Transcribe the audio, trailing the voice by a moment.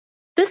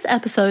This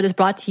episode is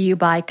brought to you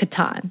by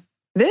Catan.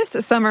 This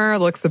summer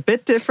looks a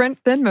bit different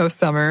than most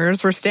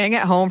summers. We're staying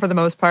at home for the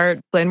most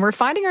part, and we're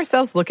finding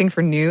ourselves looking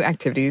for new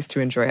activities to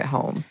enjoy at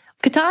home.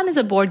 Catan is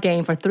a board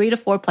game for 3 to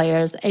 4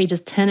 players,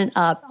 ages 10 and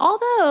up,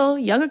 although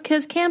younger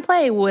kids can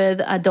play with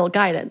adult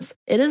guidance.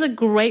 It is a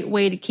great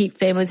way to keep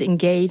families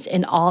engaged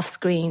and off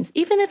screens,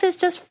 even if it's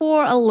just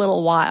for a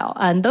little while.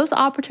 And those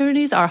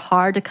opportunities are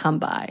hard to come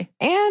by.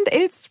 And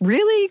it's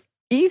really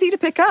easy to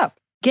pick up.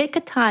 Get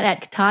Catan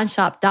at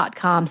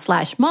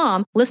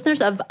catanshop.com/mom.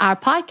 Listeners of our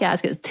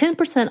podcast get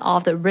 10%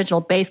 off the original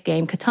base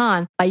game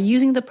Catan by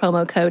using the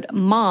promo code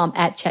MOM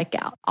at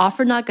checkout.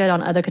 Offer not good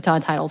on other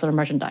Catan titles or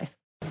merchandise.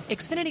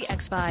 Xfinity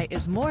XFi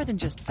is more than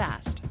just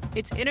fast.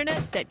 It's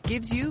internet that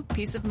gives you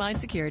peace of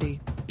mind security.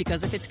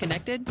 Because if it's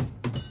connected,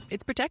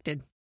 it's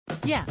protected.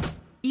 Yeah,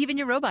 even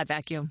your robot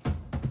vacuum.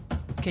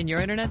 Can your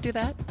internet do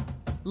that?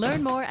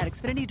 Learn more at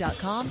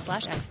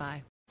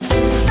xfinity.com/XFi.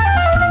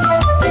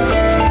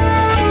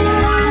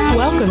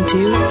 Welcome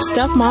to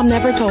Stuff Mom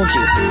Never Told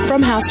You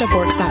from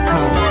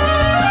HowStuffWorks.com.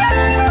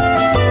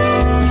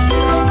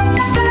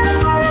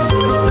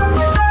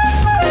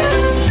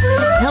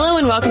 Hello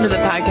and welcome to the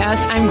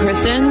podcast. I'm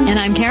Kristen. And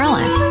I'm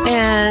Caroline.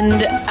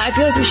 And I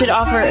feel like we should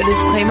offer a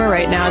disclaimer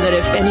right now that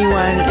if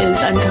anyone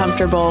is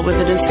uncomfortable with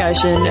the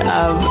discussion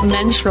of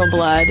menstrual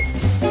blood,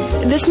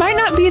 this might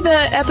not be the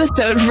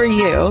episode for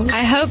you.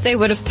 I hope they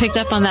would have picked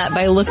up on that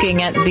by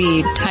looking at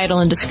the title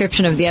and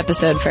description of the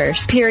episode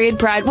first. Period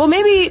pride. Well,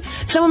 maybe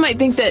someone might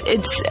think that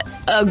it's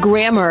a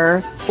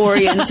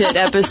grammar-oriented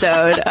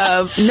episode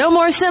of no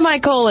more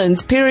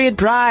semicolons, period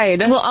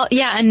pride. Well,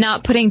 yeah, and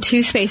not putting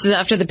 2 spaces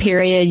after the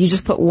period. You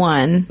just put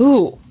 1.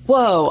 Ooh.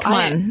 Whoa. Come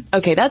on.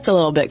 Okay, that's a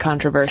little bit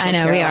controversial. I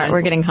know, Caroline. we are.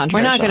 We're getting controversial.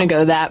 We're not going to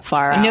go that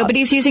far out.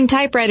 Nobody's using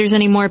typewriters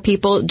anymore,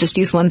 people. Just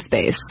use 1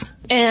 space.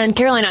 And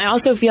Caroline, I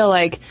also feel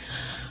like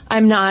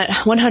I'm not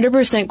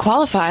 100%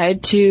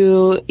 qualified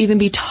to even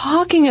be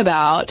talking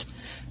about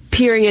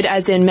period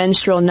as in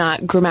menstrual,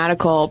 not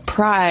grammatical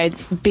pride,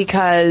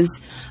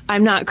 because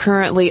I'm not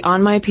currently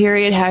on my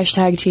period,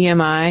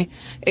 #TMI,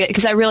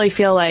 because I really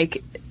feel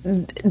like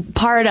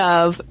part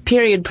of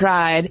period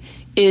pride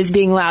is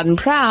being loud and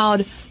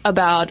proud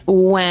about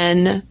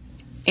when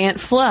Aunt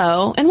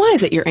Flo, and why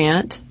is it your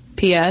aunt,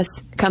 P.S.,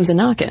 comes a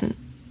knockin'?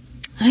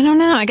 I don't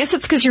know. I guess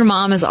it's because your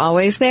mom is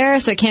always there,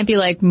 so it can't be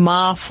like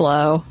Ma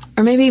Flo.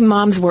 Or maybe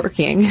mom's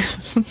working.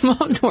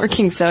 Mom's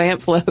working, so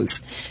Aunt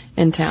Flo's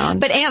in town.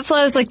 But Aunt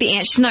Flo is like the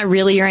aunt. She's not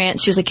really your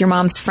aunt. She's like your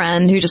mom's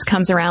friend who just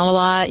comes around a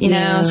lot, you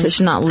know, so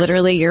she's not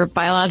literally your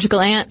biological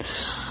aunt.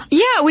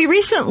 Yeah, we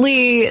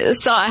recently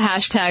saw a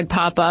hashtag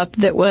pop up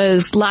that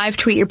was live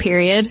tweet your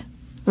period,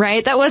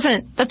 right?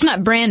 That's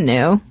not brand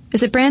new.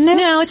 Is it brand new?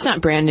 No, it's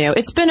not brand new.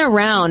 It's been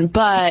around,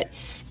 but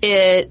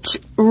it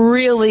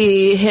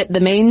really hit the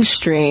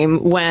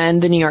mainstream when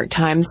the New York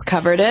Times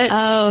covered it.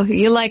 Oh,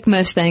 you like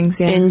most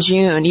things, yeah. In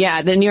June.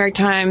 Yeah, the New York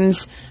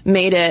Times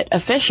made it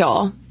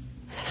official.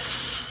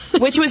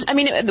 Which was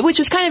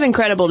kind of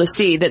incredible to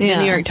see that the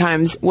New York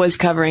Times was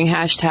covering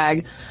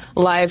hashtag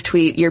live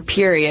tweet your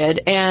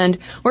period. And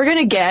we're going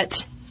to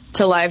get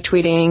to live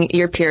tweeting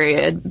your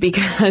period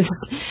because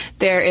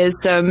there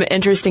is some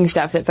interesting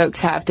stuff that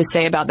folks have to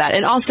say about that.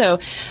 And also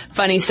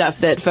funny stuff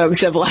that folks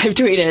have live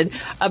tweeted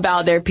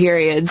about their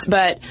periods.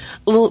 But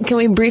can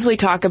we briefly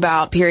talk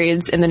about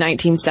periods in the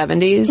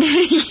 1970s?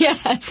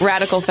 Yes.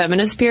 Radical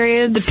feminist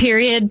periods.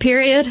 The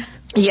period.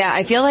 Yeah,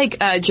 I feel like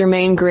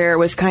Germaine Greer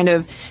was kind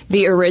of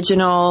the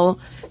original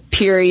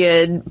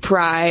period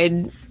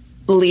pride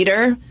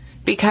leader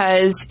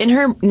because in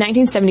her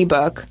 1970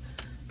 book,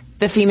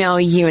 The Female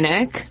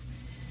Eunuch,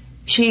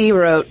 she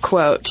wrote,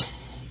 quote,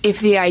 "If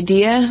the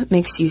idea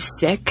makes you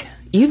sick,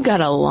 you've got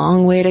a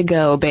long way to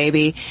go,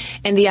 baby."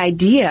 And the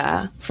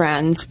idea,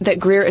 friends, that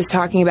Greer is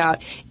talking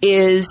about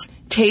is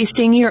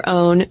tasting your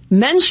own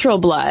menstrual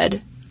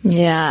blood.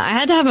 Yeah, I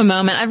had to have a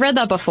moment. I've read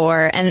that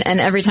before,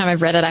 and every time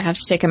I've read it, I have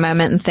to take a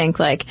moment and think,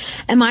 like,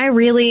 am I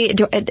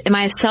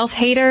a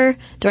self-hater?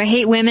 Do I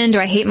hate women?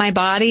 Do I hate my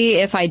body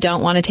if I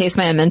don't want to taste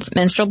my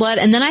menstrual blood?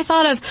 And then I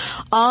thought of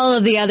all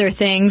of the other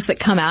things that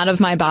come out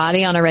of my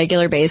body on a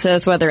regular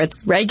basis, whether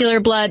it's regular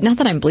blood, not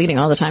that I'm bleeding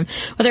all the time,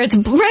 whether it's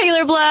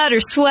regular blood or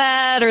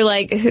sweat or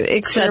like,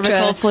 et cetera.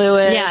 Cervical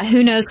fluid. Yeah,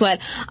 who knows what.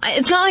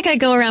 It's not like I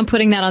go around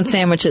putting that on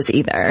sandwiches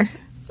either.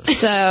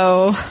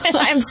 So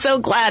I'm so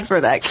glad for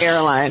that,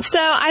 Caroline. So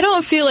I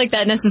don't feel like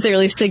that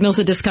necessarily signals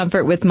a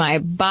discomfort with my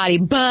body,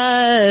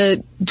 but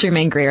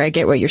Germaine Greer, I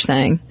get what you're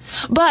saying.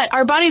 But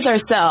Our Bodies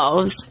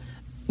Ourselves,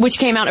 which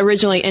came out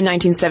originally in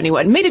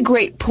 1971, made a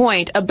great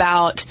point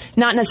about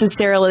not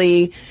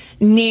necessarily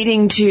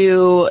needing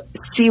to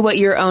see what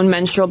your own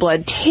menstrual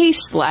blood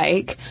tastes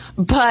like,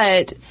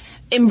 but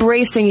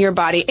embracing your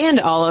body and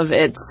all of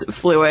its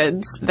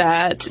fluids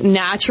that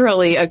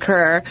naturally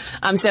occur.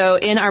 So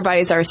in Our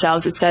Bodies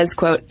Ourselves, it says,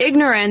 quote,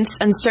 "Ignorance,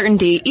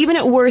 uncertainty, even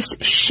at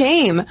worst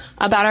shame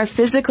about our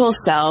physical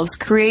selves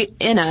create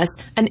in us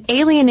an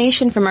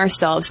alienation from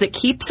ourselves that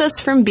keeps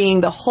us from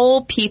being the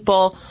whole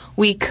people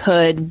we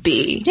could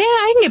be." Yeah,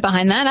 I can get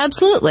behind that.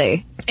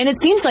 Absolutely. And it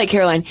seems like,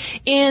 Caroline,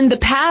 in the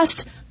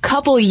past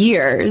couple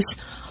years,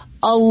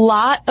 a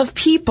lot of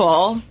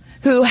people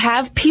who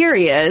have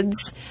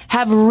periods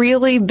have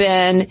really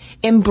been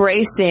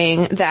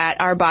embracing that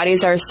our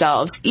bodies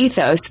ourselves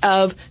ethos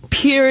of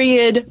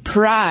period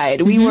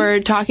pride. We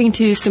were talking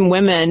to some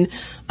women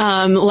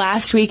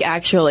last week,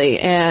 actually,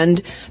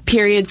 and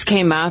periods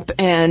came up,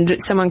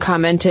 and someone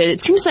commented,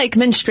 it seems like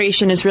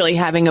menstruation is really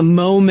having a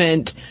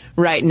moment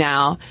right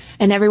now.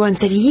 And everyone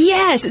said,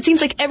 yes, it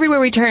seems like everywhere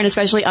we turn,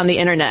 especially on the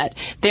internet,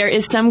 there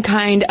is some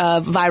kind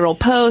of viral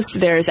post,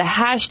 there's a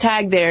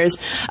hashtag, there's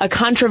a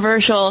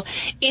controversial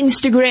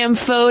Instagram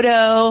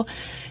photo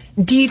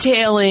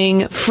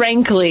detailing,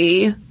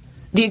 frankly,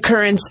 the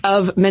occurrence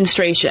of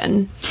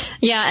menstruation.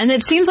 Yeah, and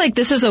it seems like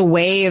this is a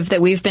wave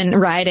that we've been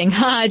riding.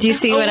 Do you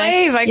see what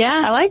wave.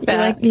 Yeah, I like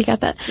that. You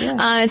got that?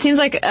 Yeah. It seems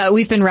like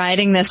we've been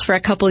riding this for a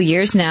couple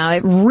years now.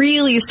 It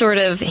really sort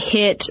of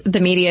hit the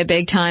media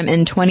big time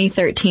in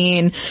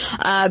 2013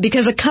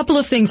 because a couple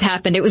of things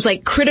happened. It was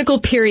like critical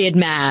period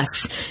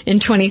mass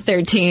in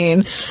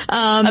 2013.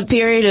 A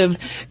period of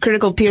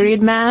critical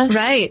period mass?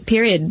 Right,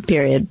 period.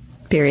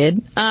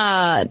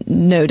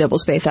 No double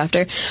space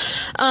after.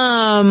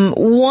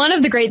 One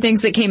of the great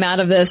things that came out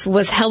of this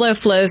was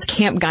HelloFlow's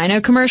Camp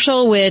Gyno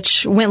commercial,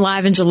 which went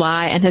live in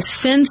July and has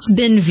since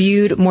been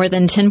viewed more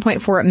than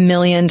 10.4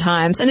 million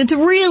times. And it's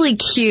really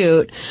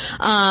cute.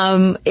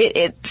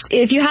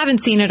 If you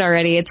haven't seen it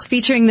already, it's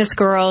featuring this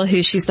girl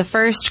she's the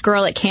first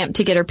girl at camp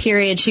to get her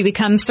period. She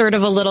becomes sort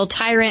of a little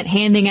tyrant,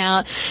 handing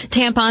out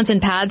tampons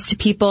and pads to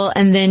people,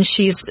 and then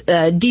she's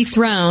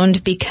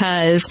dethroned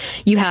because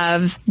you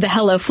have the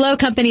HelloFlow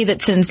company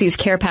that sends these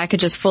care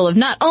packages full of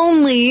not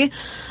only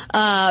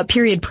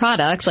period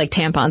products like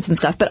tampons and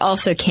stuff, but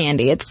also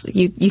candy. It's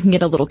you can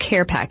get a little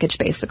care package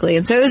basically.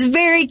 And so it was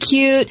very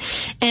cute,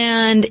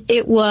 and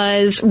it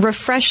was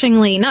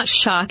refreshingly, not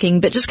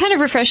shocking, but just kind of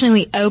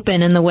refreshingly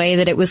open in the way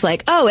that it was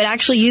like, oh, it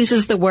actually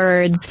uses the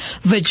words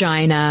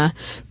vagina,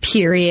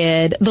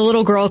 period. The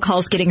little girl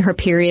calls getting her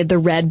period the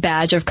red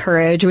badge of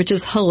courage, which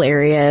is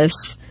hilarious.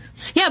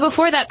 Yeah,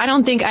 before that, I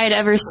don't think I had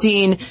ever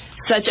seen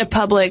such a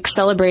public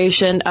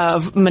celebration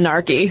of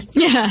monarchy.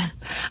 Yeah.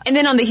 And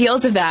then on the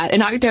heels of that,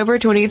 in October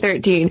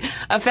 2013,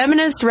 a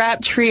feminist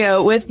rap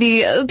trio with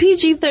the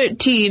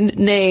PG-13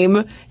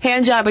 name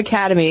Handjob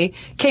Academy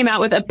came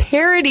out with a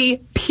parody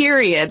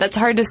period. That's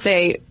hard to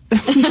say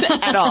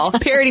at all.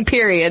 Parody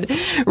period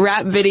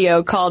rap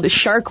video called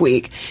Shark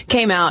Week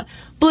came out.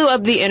 Blew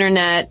up the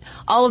internet.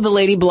 All of the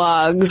lady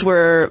blogs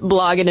were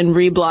blogging and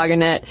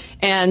reblogging it.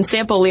 And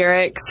sample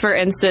lyrics, for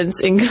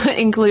instance,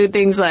 include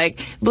things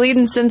like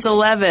bleeding since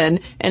 11,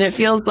 and it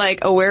feels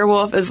like a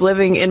werewolf is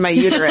living in my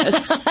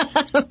uterus.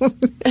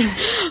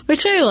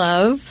 Which I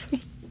love.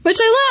 And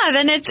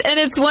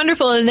it's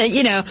wonderful. And that,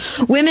 you know,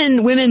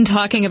 women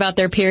talking about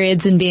their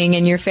periods and being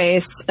in your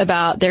face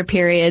about their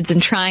periods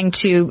and trying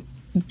to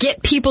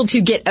get people to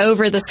get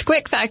over the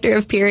squick factor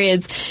of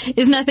periods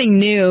is nothing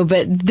new,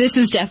 but this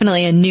is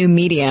definitely a new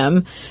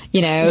medium,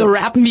 you know. The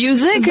rap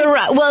music? A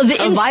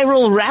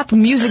viral rap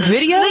music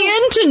video?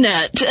 The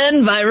internet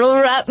and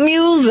viral rap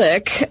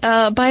music,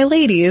 by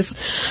ladies.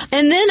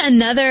 And then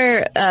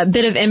another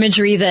bit of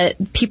imagery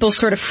that people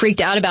sort of freaked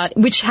out about,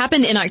 which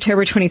happened in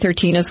October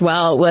 2013 as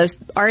well, was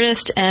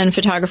artist and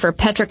photographer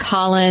Petra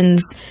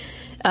Collins'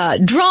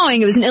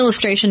 drawing. It was an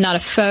illustration, not a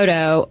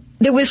photo,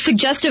 that was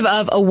suggestive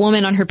of a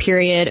woman on her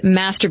period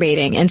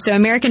masturbating. And so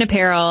American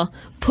Apparel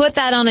put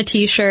that on a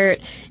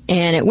t-shirt,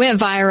 and it went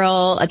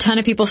viral. A ton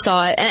of people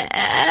saw it, and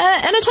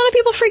a ton of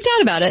people freaked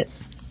out about it.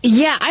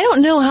 Yeah, I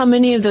don't know how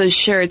many of those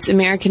shirts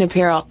American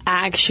Apparel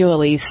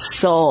actually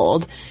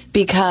sold,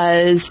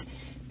 because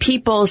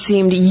people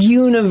seemed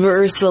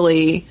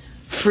universally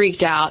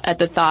freaked out at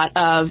the thought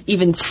of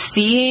even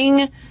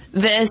seeing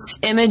this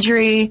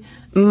imagery,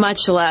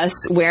 much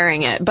less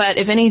wearing it. But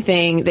if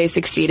anything, they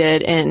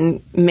succeeded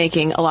in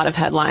making a lot of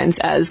headlines,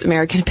 as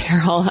American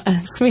Apparel,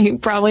 as we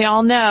probably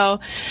all know,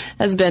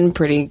 has been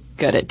pretty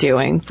good at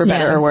doing, for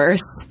better or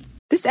worse.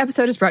 This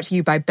episode is brought to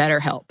you by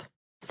BetterHelp.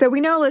 So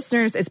we know,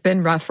 listeners, it's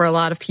been rough for a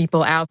lot of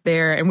people out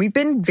there, and we've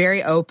been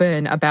very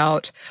open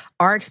about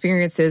our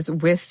experiences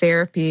with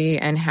therapy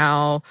and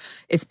how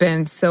it's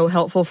been so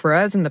helpful for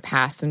us in the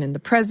past and in the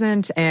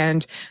present.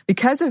 And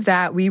because of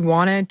that, we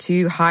wanted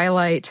to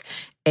highlight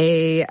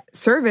a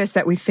service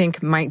that we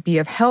think might be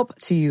of help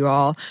to you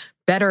all,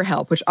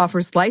 BetterHelp, which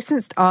offers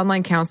licensed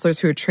online counselors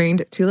who are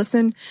trained to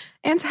listen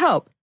and to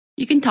help.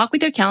 You can talk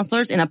with your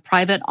counselors in a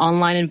private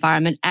online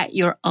environment at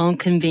your own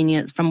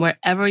convenience from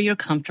wherever you're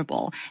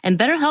comfortable. And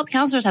BetterHelp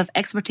counselors have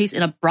expertise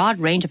in a broad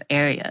range of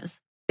areas.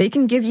 They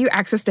can give you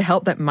access to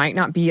help that might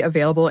not be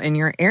available in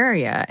your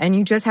area. And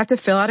you just have to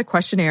fill out a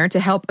questionnaire to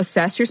help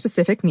assess your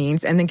specific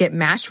needs and then get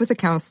matched with a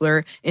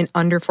counselor in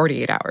under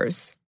 48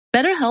 hours.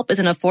 BetterHelp is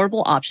an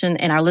affordable option,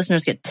 and our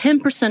listeners get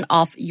 10%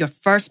 off your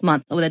first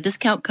month with a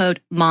discount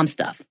code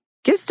MOMSTUFF.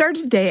 Get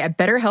started today at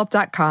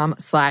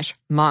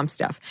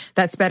BetterHelp.com/MomStuff.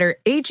 That's better,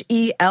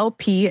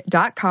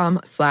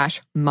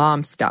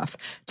 HELP.com/MomStuff.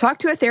 Talk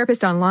to a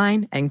therapist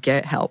online and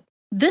get help.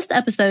 This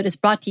episode is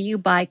brought to you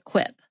by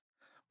Quip.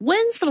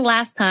 When's the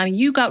last time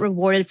you got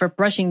rewarded for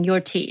brushing your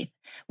teeth?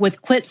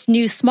 With Quip's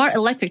new smart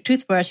electric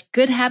toothbrush,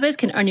 Good Habits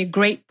can earn you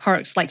great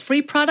perks like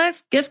free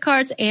products, gift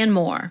cards, and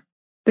more.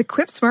 The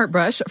Quip Smart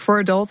Brush for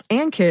adults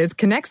and kids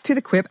connects to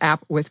the Quip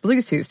app with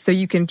Bluetooth, so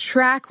you can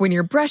track when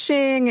you're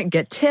brushing,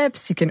 get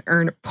tips, you can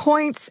earn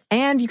points,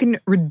 and you can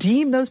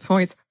redeem those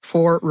points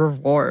for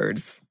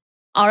rewards.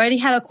 Already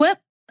have a Quip?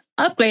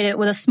 Upgrade it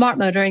with a smart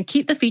motor and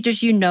keep the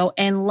features you know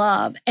and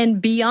love.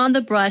 And beyond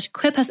the brush,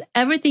 Quip has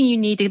everything you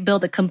need to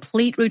build a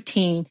complete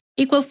routine.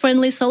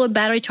 Eco-friendly solar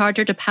battery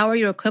charger to power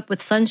your Quip with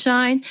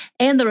sunshine,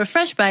 and the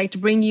refresh bag to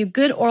bring you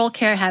good oral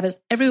care habits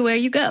everywhere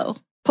you go.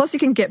 Plus, you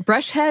can get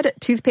brush head,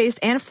 toothpaste,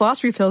 and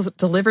floss refills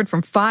delivered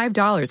from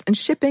 $5, and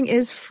shipping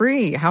is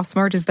free. How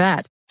smart is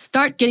that?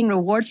 Start getting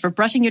rewards for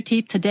brushing your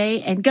teeth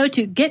today and go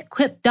to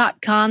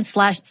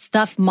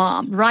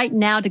getquip.com/stuffmom right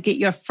now to get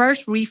your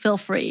first refill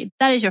free.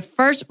 That is your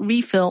first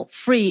refill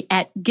free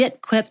at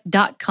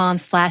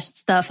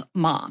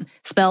getquip.com/stuffmom.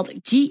 Spelled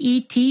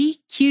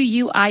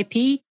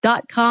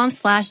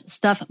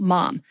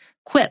GETQUIP.com/stuffmom.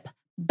 Quip.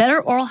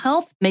 Better oral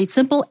health made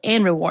simple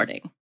and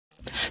rewarding.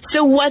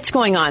 So what's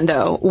going on,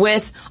 though,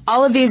 with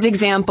all of these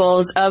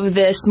examples of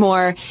this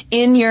more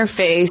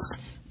in-your-face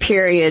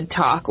period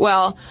talk?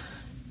 Well,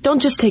 don't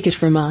just take it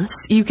from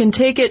us. You can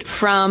take it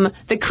from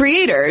the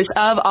creators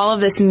of all of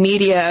this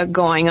media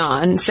going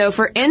on. So,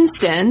 for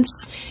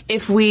instance,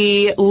 if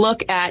we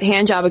look at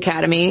Handjob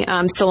Academy,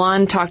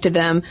 Salon talked to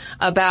them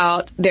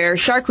about their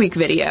Shark Week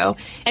video.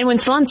 And when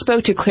Salon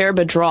spoke to Claire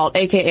Bedrault,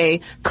 a.k.a.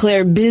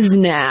 Claire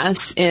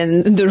Bizness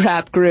in the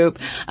rap group,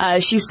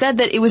 she said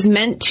that it was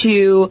meant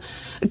to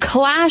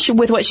clash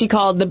with what she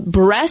called the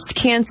breast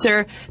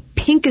cancer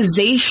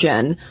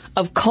pinkization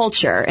of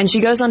culture. And she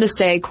goes on to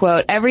say,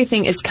 quote,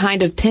 everything is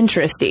kind of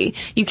Pinteresty.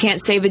 You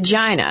can't say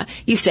vagina.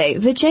 You say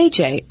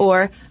vajayjay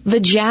or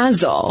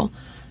vajazzle.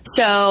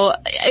 So,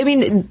 I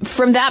mean,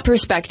 from that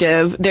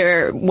perspective,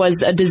 there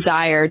was a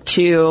desire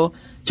to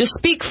just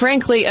speak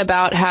frankly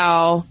about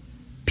how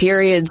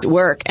periods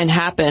work and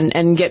happen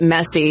and get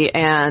messy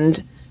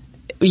and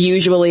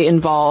usually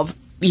involve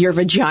your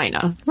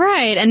vagina.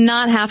 Right, and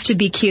not have to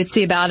be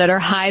cutesy about it or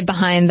hide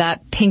behind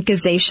that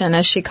pinkization,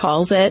 as she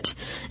calls it.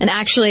 And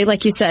actually,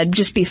 like you said,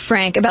 just be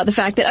frank about the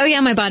fact that, oh yeah,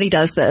 my body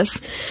does this.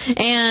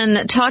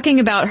 And talking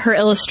about her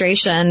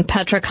illustration,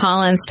 Petra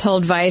Collins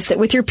told Vice that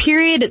with your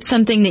period, it's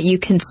something that you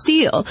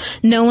conceal.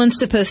 No one's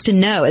supposed to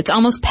know. It's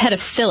almost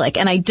pedophilic,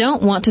 and I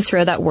don't want to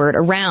throw that word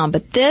around.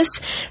 But this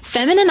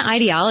feminine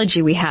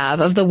ideology we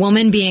have of the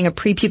woman being a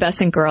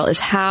prepubescent girl is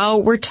how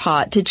we're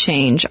taught to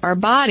change our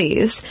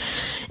bodies.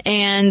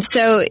 And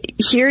so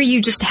here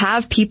you just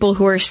have people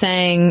who are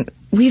saying,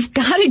 we've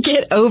got to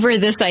get over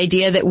this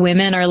idea that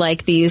women are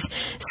like these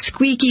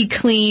squeaky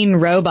clean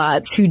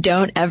robots who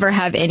don't ever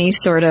have any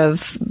sort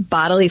of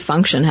bodily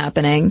function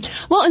happening.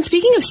 Well, and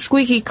speaking of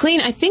squeaky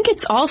clean, I think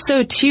it's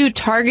also, too,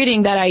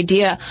 targeting that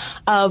idea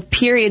of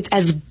periods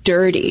as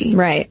dirty.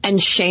 Right. And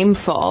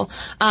shameful.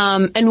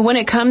 And when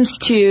it comes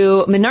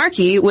to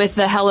Menarche with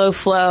the Hello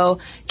Flow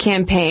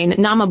campaign,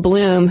 Nama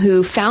Bloom,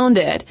 who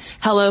founded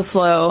Hello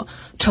Flow,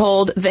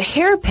 told The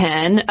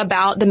Hairpin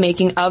about the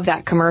making of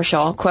that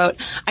commercial. Quote,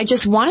 I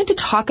just wanted to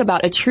talk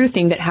about a true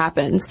thing that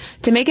happens,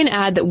 to make an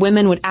ad that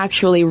women would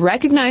actually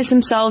recognize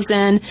themselves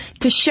in,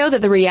 to show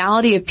that the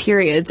reality of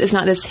periods is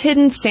not this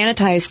hidden,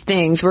 sanitized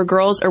things where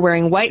girls are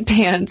wearing white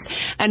pants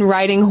and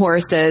riding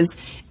horses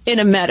in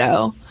a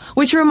meadow.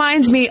 Which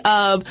reminds me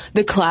of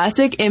the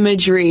classic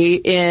imagery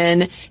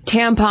in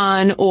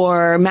tampon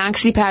or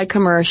maxi pad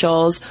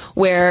commercials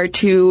where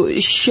to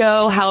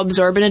show how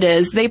absorbent it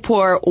is, they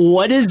pour,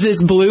 what is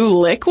this blue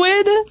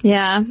liquid?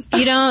 Yeah.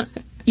 You don't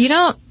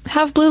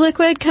have blue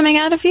liquid coming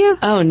out of you?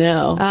 Oh,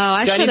 no. Oh,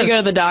 I should need to go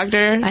to the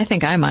doctor? I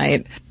think I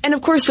might. And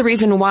of course, the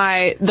reason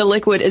why the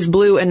liquid is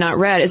blue and not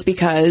red is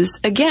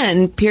because,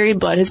 again, period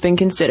blood has been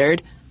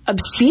considered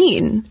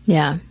obscene.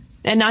 Yeah.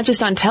 And not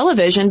just on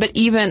television, but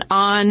even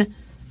on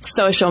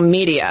social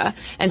media.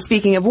 And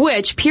speaking of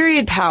which,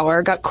 Period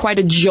Power got quite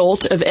a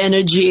jolt of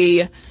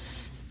energy,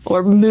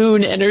 or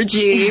moon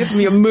energy,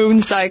 your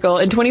moon cycle,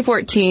 in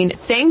 2014,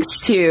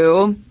 thanks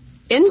to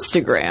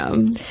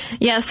Instagram.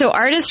 Yeah, so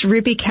artist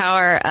Rupi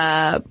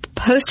Kaur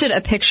posted a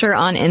picture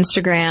on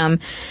Instagram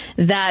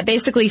that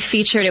basically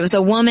featured, it was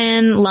a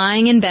woman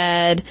lying in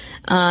bed,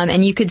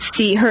 and you could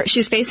see her, she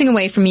was facing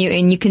away from you,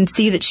 and you can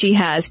see that she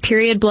has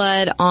period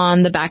blood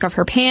on the back of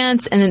her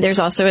pants, and then there's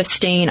also a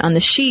stain on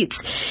the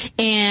sheets.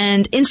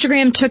 And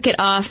Instagram took it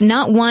off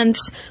not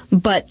once,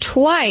 but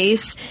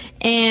twice,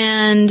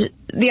 and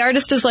the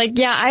artist is like,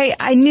 yeah,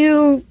 I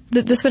knew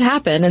that this would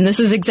happen, and this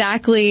is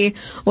exactly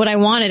what I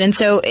wanted. And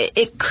so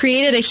it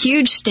created a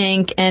huge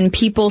stink, and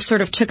people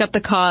sort of took up the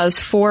cause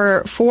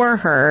for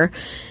her.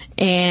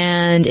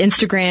 And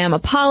Instagram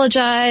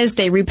apologized.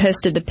 They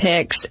reposted the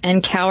pics,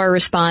 and Kaur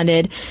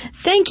responded,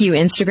 "Thank you,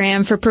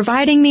 Instagram, for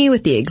providing me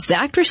with the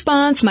exact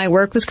response my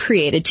work was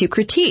created to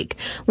critique.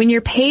 When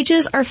your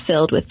pages are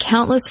filled with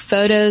countless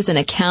photos and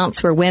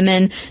accounts where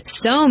women,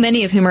 so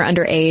many of whom are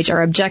underage,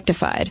 are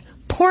objectified,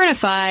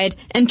 pornified,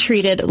 and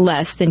treated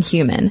less than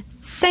human.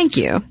 Thank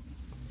you."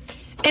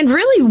 And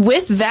really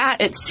with that,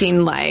 it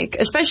seemed like,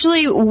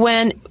 especially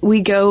when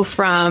we go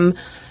from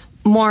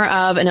more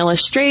of an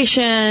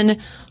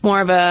illustration, more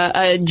of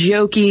a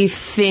jokey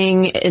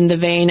thing in the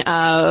vein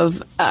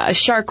of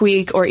Shark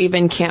Week or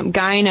even Camp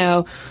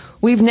Gyno,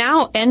 we've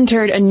now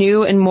entered a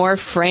new and more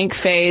frank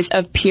phase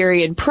of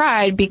period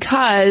pride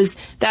because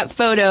that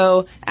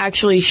photo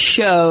actually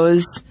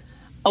shows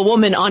a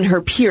woman on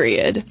her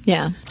period.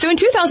 Yeah. So in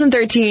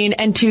 2013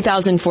 and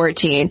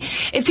 2014,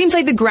 it seems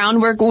like the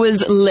groundwork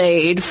was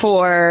laid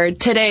for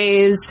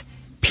today's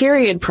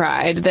period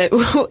pride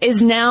that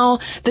is now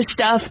the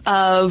stuff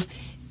of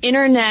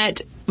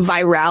internet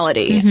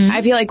virality.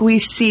 I feel like we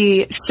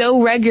see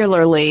so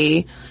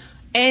regularly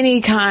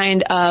any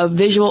kind of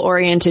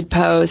visual-oriented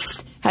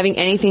post having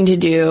anything to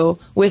do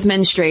with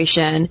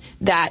menstruation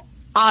that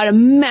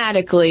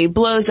automatically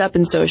blows up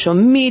in social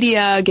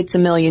media, gets a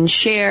million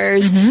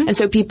shares. And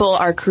so people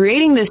are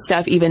creating this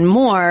stuff even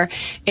more,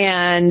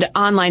 and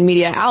online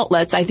media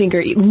outlets, I think,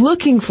 are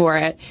looking for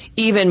it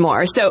even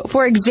more. So,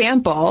 for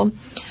example,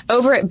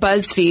 over at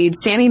BuzzFeed,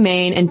 Sammy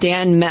Main and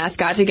Dan Meth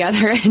got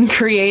together and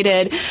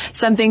created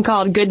something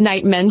called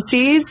Goodnight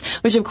Menses,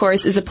 which of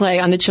course is a play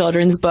on the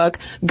children's book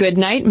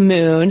Goodnight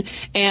Moon.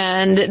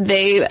 And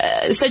they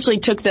essentially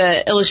took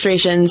the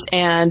illustrations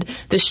and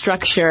the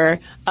structure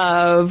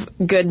of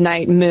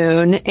Goodnight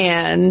Moon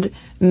and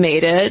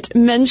made it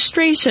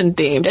menstruation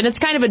themed. And it's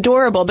kind of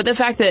adorable, but the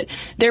fact that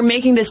they're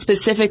making this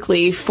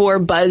specifically for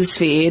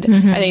BuzzFeed,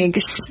 I think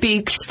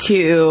speaks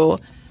to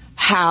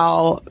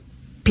how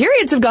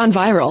periods have gone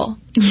viral.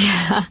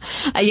 Yeah.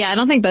 I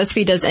don't think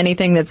BuzzFeed does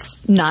anything that's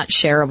not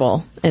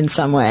shareable in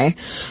some way.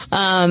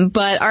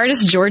 But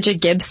artist Georgia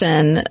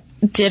Gibson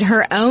did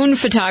her own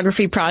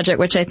photography project,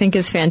 which I think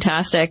is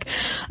fantastic,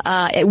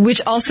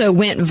 which also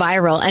went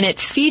viral. And it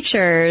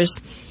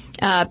features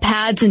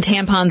pads and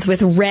tampons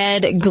with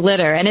red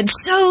glitter. And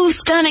it's so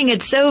stunning.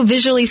 It's so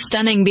visually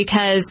stunning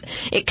because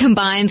it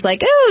combines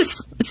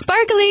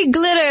sparkly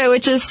glitter,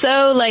 which is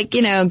so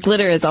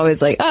glitter is always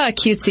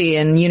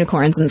cutesy and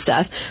unicorns and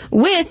stuff,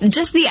 with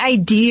just the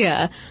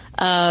idea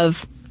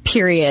of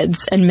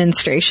periods and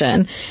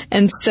menstruation.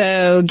 And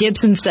so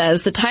Gibson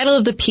says, the title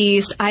of the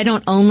piece, I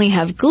Don't Only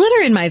Have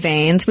Glitter in My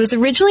Veins, was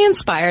originally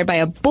inspired by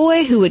a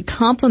boy who would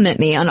compliment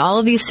me on all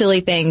of these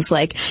silly things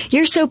like,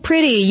 you're so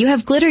pretty, you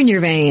have glitter in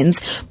your veins,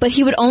 but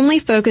he would only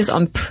focus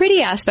on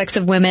pretty aspects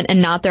of women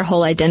and not their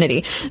whole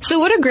identity. So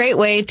what a great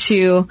way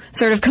to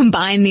sort of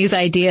combine these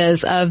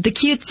ideas of the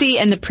cutesy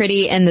and the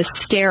pretty and the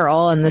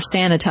sterile and the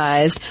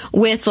sanitized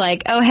with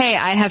oh hey,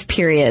 I have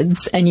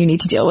periods and you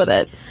need to deal with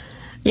it.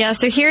 Yeah,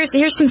 so here's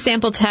some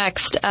sample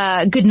text.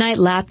 Good night,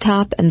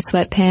 laptop and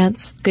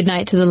sweatpants. Good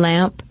night to the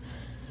lamp.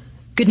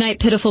 Good night,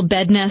 pitiful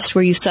bed nest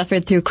where you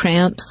suffered through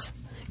cramps.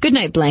 Good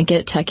night,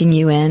 blanket tucking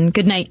you in.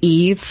 Good night,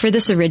 Eve, for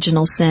this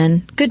original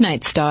sin. Good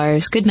night,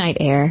 stars. Good night,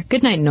 air.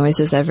 Good night,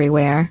 noises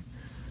everywhere.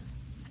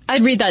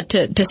 I'd read that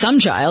to some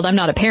child. I'm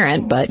not a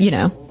parent, but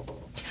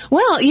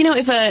Well,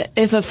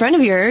 if a friend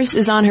of yours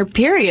is on her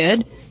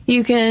period,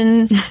 you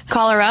can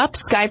call her up,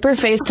 Skype her,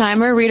 FaceTime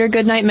her, read her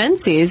Goodnight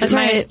Menses. That's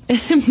right.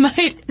 It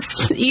might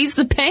ease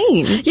the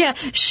pain. Yeah.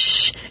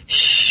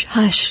 Shh,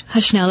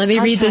 hush now. Let me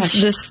read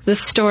this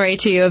story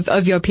to you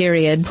of your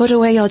period. Put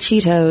away your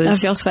Cheetos.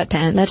 Of your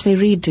sweatpants. Let me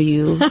read to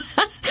you.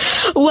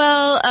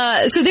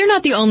 Well, so they're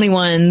not the only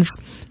ones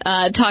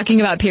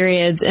talking about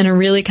periods in a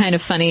really kind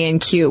of funny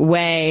and cute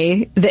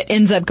way that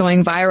ends up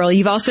going viral.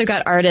 You've also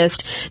got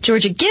artist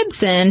Georgia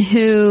Gibson,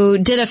 who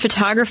did a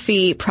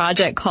photography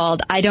project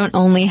called I Don't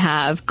Only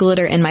Have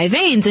Glitter in My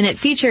Veins, and it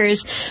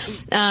features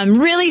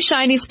really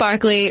shiny,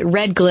 sparkly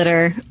red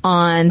glitter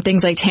on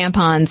things like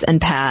tampons and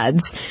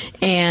pads.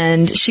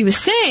 And she was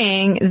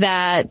saying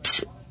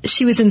that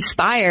she was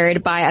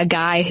inspired by a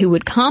guy who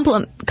would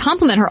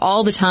compliment her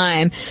all the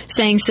time,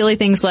 saying silly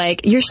things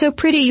like, you're so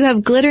pretty, you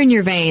have glitter in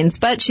your veins.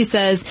 But she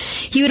says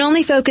he would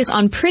only focus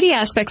on pretty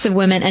aspects of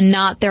women and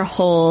not their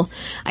whole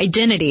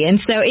identity. And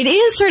so it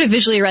is sort of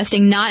visually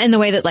arresting, not in the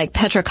way that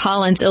Petra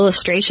Collins'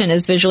 illustration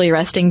is visually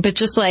arresting, but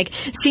just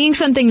seeing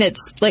something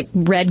that's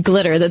red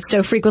glitter that's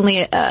so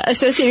frequently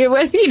associated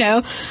with,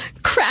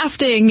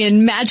 crafting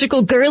and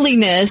magical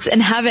girliness,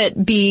 and have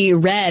it be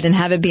red and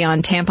have it be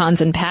on tampons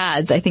and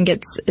pads. I think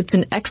it's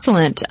an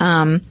excellent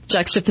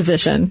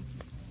juxtaposition.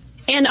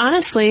 And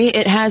honestly,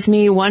 it has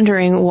me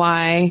wondering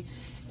why,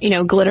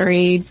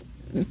 glittery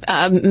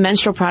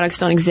menstrual products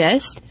don't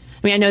exist.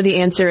 I mean, I know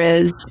the answer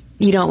is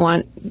you don't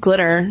want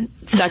glitter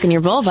stuck in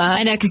your vulva.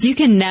 I know, because you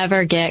can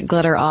never get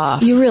glitter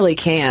off. You really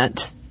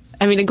can't.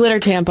 I mean, a glitter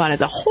tampon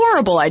is a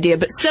horrible idea,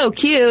 but so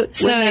cute.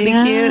 So, wouldn't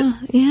that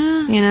be cute?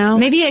 Yeah.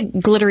 Maybe a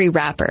glittery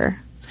wrapper.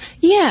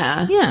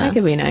 Yeah. That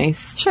could be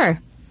nice. Sure.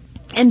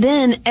 And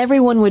then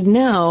everyone would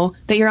know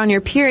that you're on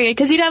your period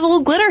because you'd have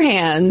little glitter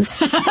hands.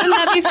 Wouldn't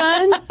that be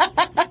fun?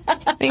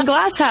 I mean,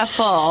 glass half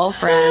full,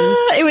 friends.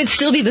 It would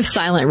still be the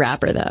silent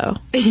wrapper, though.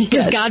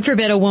 Because God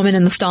forbid a woman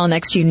in the stall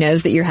next to you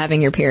knows that you're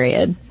having your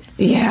period.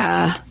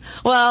 Yeah.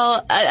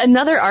 Well,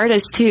 another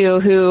artist, too,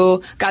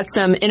 who got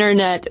some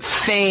internet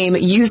fame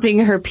using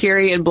her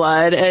period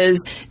blood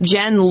is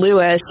Jen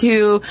Lewis,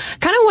 who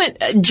kind of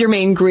went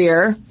Germaine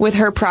Greer with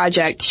her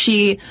project.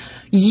 She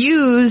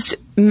used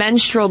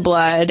menstrual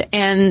blood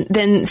and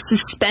then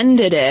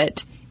suspended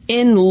it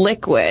in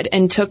liquid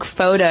and took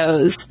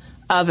photos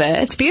of it.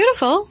 It's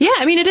beautiful. Yeah,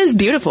 I mean, it is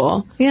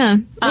beautiful. Yeah.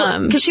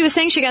 Because she was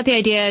saying she got the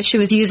idea, she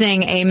was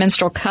using a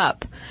menstrual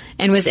cup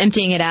and was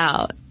emptying it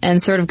out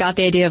and sort of got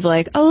the idea of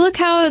like, oh, look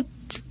how it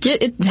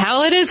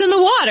is in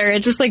the water.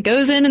 It just like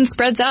goes in and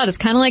spreads out. It's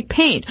kind of like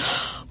paint.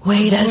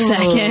 Wait a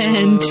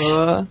second.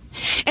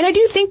 And I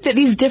do think that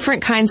these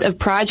different kinds of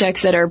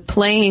projects that are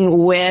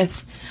playing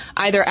with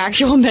either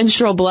actual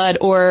menstrual blood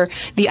or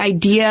the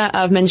idea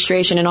of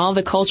menstruation and all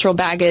the cultural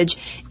baggage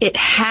it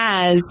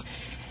has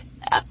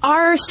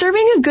are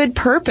serving a good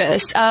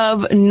purpose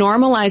of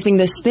normalizing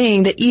this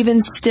thing that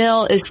even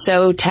still is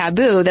so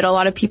taboo that a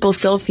lot of people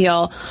still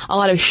feel a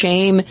lot of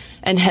shame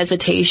and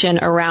hesitation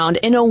around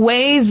in a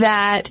way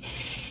that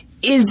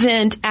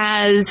isn't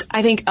as,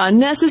 I think,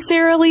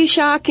 unnecessarily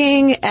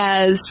shocking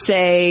as,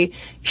 say,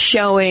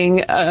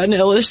 showing an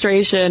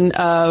illustration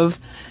of,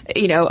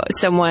 you know,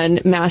 someone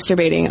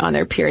masturbating on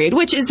their period,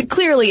 which is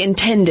clearly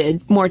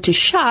intended more to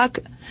shock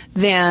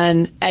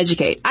than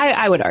educate,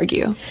 I would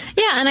argue.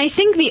 Yeah, and I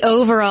think the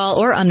overall,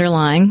 or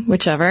underlying,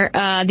 whichever,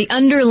 the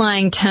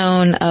underlying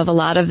tone of a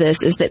lot of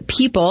this is that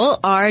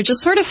people are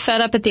just sort of fed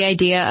up at the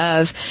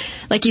idea of,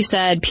 like you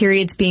said,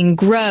 periods being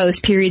gross,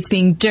 periods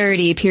being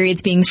dirty,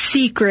 periods being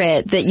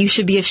secret, that you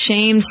should be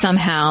ashamed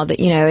somehow, that,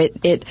 you know,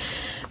 it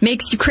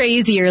makes you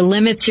crazy or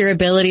limits your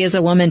ability as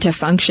a woman to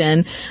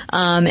function.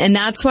 And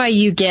that's why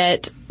you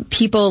get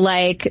people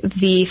like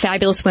the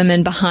fabulous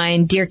women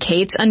behind Dear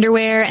Kate's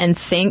underwear and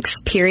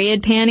Thinks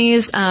period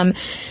panties.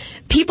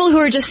 People who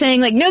are just saying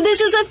like, no, this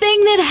is a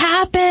thing that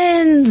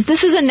happens.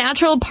 This is a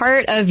natural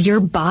part of your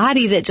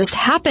body that just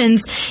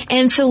happens.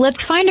 And so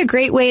let's find a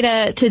great way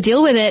to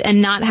deal with it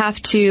and not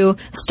have to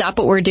stop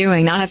what we're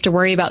doing, not have to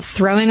worry about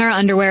throwing our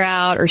underwear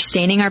out or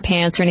staining our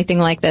pants or anything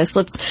like this.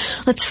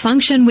 Let's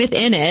function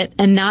within it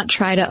and not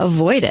try to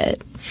avoid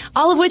it.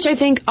 All of which I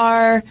think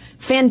are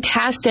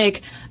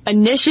fantastic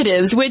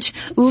initiatives, which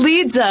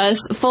leads us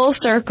full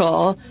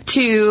circle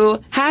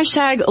to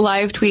hashtag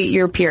live tweet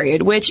your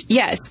period, which,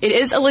 yes, it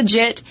is a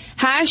legit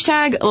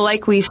hashtag.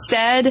 Like we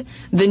said,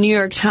 the New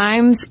York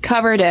Times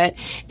covered it,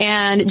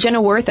 and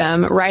Jenna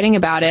Wortham, writing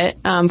about it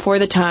for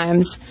the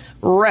Times,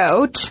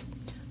 wrote,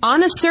 on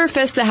the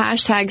surface, the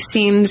hashtag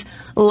seems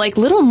like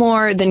little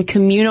more than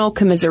communal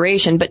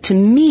commiseration, but to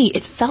me,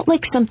 it felt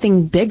like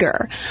something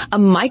bigger, a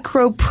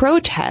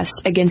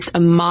micro-protest against a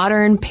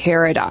modern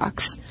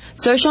paradox.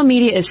 Social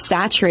media is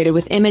saturated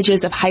with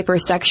images of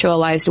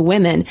hypersexualized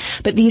women,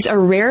 but these are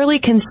rarely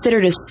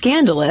considered as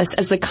scandalous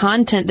as the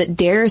content that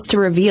dares to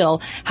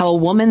reveal how a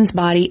woman's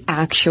body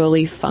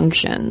actually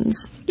functions.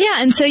 Yeah,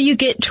 and so you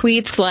get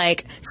tweets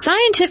like,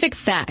 scientific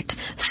fact,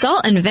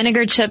 salt and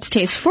vinegar chips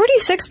taste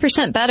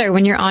 46% better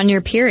when you're on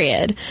your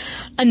period.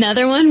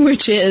 Another one,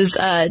 which is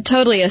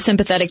totally a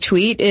sympathetic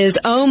tweet, is,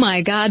 oh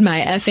my God,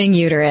 my effing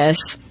uterus.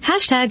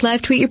 Hashtag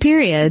live tweet your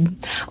period.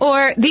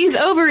 Or, these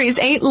ovaries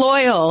ain't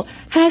loyal.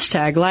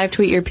 Hashtag live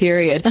tweet your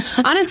period.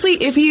 Honestly,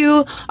 if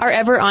you are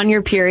ever on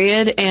your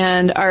period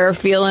and are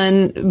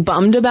feeling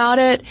bummed about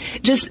it,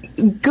 just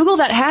Google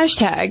that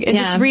hashtag and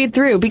just read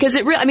through, because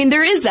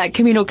there is that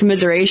communal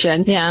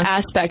commiseration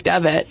aspect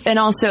of it. And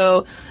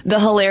also the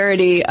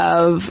hilarity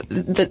of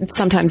that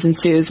sometimes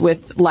ensues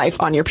with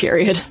life on your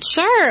period.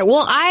 Sure.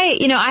 Well, I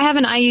have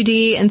an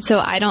IUD, and so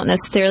I don't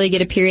necessarily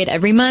get a period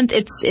every month.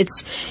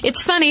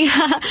 It's funny.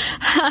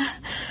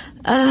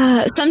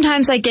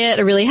 Sometimes I get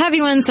a really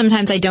heavy one.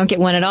 Sometimes I don't get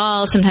one at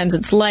all. Sometimes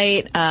it's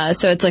light.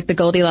 So it's like the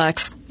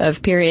Goldilocks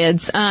of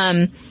periods.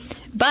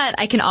 But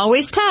I can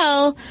always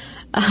tell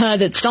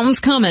that something's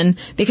coming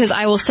because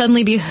I will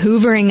suddenly be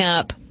hoovering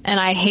up, and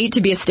I hate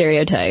to be a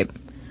stereotype.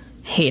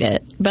 Hate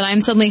it. But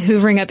I'm suddenly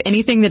hoovering up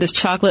anything that is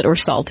chocolate or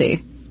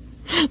salty.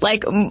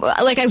 Like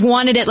I've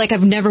wanted it like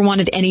I've never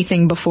wanted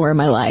anything before in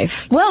my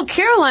life. Well,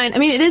 Caroline,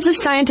 it is a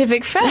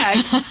scientific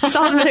fact.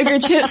 Salt and vinegar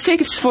chips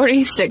takes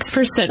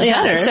 46% better.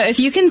 Yeah, so if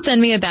you can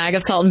send me a bag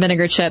of salt and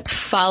vinegar chips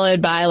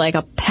followed by like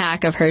a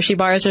pack of Hershey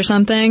bars or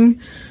something,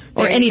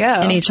 or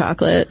any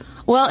chocolate.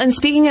 Well, and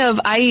speaking of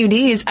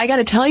IUDs, I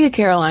gotta tell you,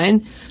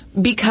 Caroline,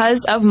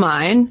 because of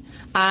mine,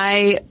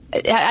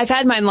 I've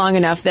had mine long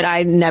enough that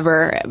I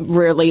never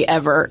really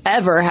ever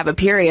have a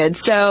period.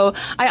 So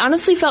I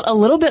honestly felt a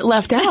little bit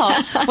left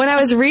out when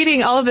I was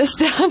reading all of this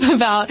stuff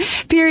about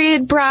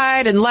period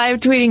pride and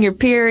live tweeting your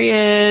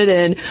period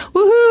and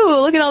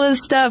woohoo, look at all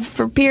this stuff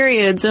for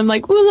periods. And I'm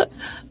like, well,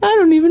 I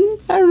don't even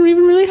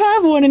really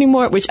have one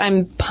anymore, which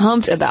I'm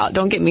pumped about.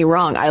 Don't get me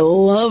wrong. I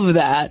love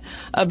that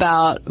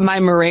about my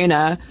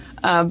Mirena.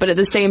 But at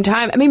the same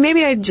time,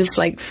 maybe I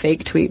just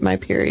fake tweet my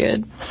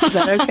period. Is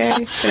that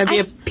okay? Can I be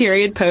a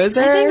period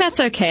poser? I think that's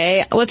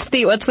okay. What's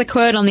the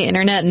quote on the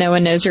internet? No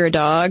one knows you're a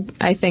dog.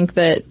 I think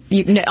that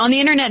on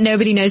the internet,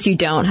 nobody knows you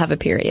don't have a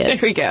period. There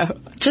we go.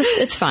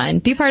 It's fine.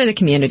 Be part of the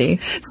community.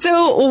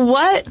 So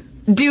what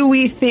do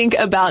we think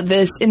about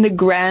this in the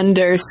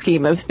grander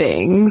scheme of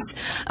things?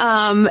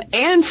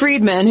 Anne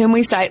Friedman, whom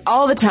we cite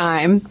all the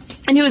time,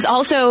 and who is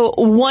also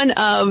one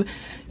of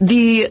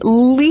the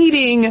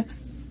leading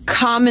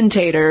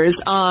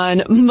commentators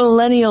on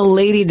millennial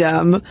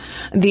ladydom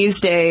these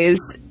days,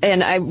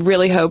 and I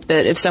really hope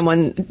that if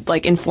someone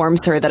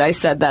informs her that I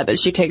said that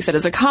she takes it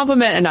as a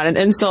compliment and not an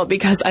insult,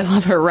 because I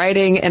love her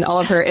writing and all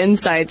of her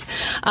insights.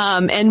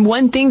 And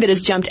one thing that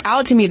has jumped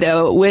out to me,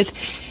 though, with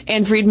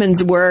Anne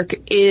Friedman's work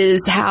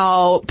is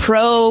how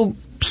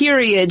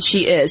pro-period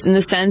she is, in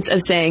the sense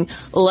of saying,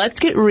 let's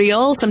get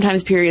real.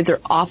 Sometimes periods are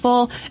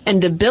awful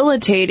and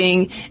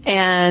debilitating,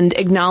 and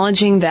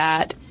acknowledging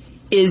that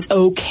is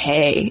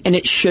okay, and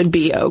it should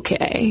be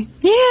okay.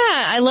 Yeah,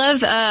 I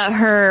love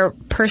her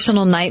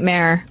personal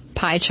nightmare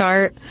pie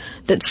chart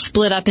that's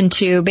split up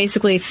into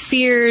basically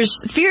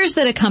fears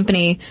that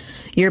accompany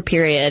your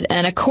period.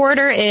 And a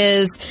quarter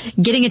is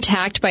getting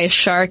attacked by a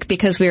shark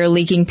because we are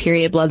leaking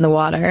period blood in the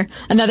water.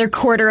 Another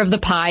quarter of the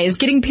pie is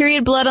getting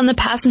period blood on the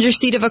passenger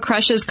seat of a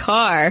crush's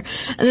car.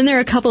 And then there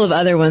are a couple of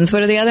other ones.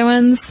 What are the other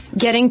ones?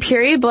 Getting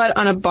period blood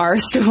on a bar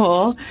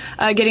stool,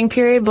 getting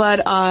period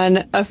blood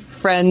on a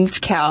friend's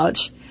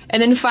couch,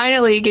 and then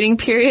finally getting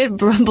period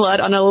blood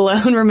on a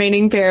lone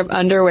remaining pair of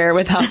underwear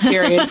without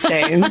period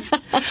stains.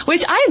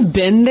 Which I've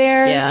been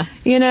there,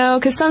 yeah.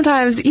 Because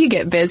sometimes you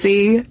get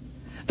busy.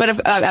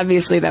 But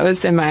obviously that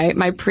was in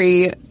my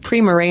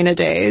pre-Morena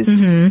days.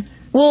 Mm-hmm.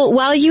 Well,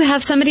 while you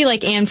have somebody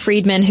like Anne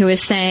Friedman who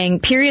is saying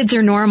periods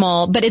are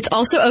normal, but it's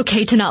also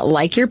okay to not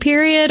like your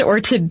period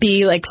or to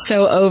be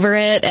so over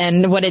it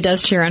and what it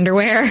does to your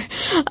underwear.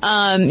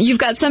 You've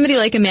got somebody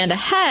like Amanda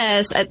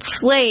Hess at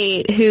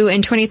Slate who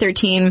in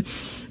 2013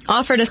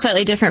 offered a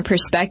slightly different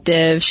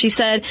perspective. She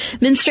said,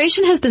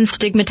 menstruation has been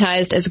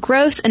stigmatized as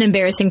gross and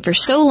embarrassing for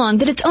so long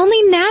that it's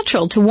only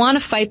natural to want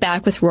to fight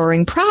back with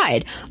roaring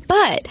pride.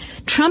 But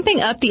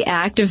trumping up the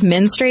act of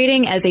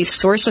menstruating as a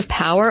source of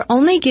power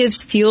only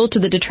gives fuel to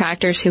the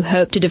detractors who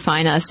hope to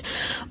define us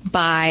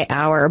by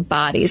our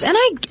bodies. And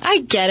I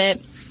get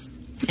it.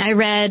 I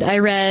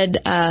read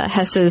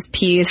Hess's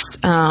piece,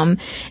 and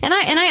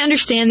I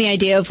understand the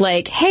idea of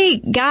hey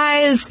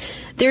guys,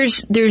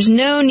 there's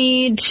no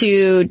need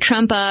to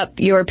trump up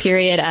your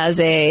period as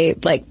a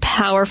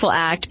powerful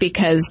act,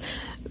 because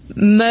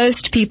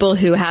most people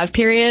who have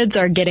periods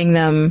are getting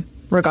them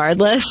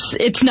regardless.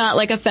 It's not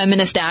like a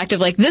feminist act of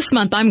this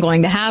month I'm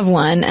going to have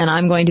one and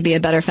I'm going to be a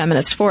better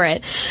feminist for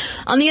it.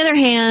 On the other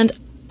hand,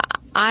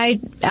 I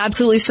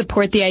absolutely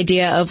support the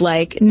idea of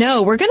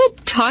no, we're going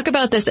to talk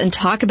about this and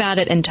talk about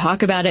it and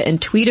talk about it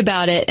and tweet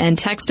about it and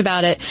text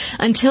about it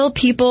until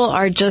people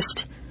are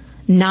just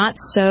not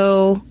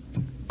so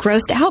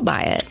grossed out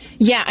by it.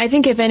 Yeah, I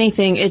think if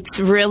anything, it's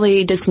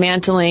really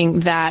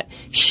dismantling that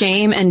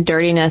shame and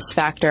dirtiness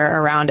factor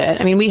around it.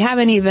 I mean, we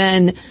haven't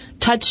even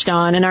touched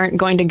on and aren't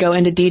going to go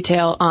into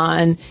detail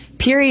on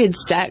period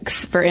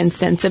sex, for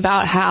instance,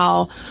 about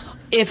how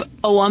if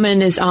a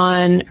woman is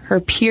on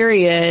her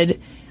period,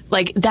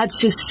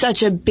 that's just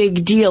such a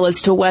big deal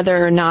as to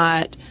whether or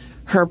not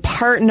her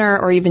partner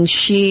or even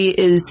she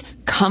is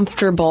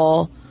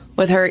comfortable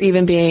with her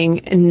even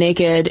being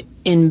naked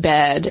in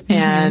bed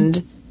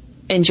and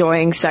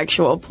enjoying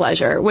sexual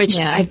pleasure, which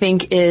I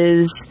think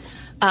is,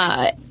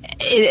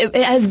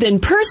 it has been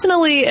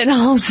personally and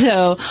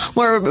also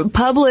more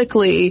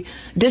publicly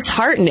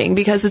disheartening,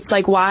 because it's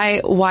why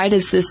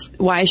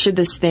should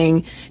this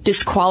thing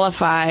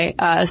disqualify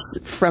us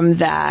from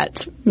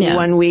that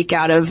 1 week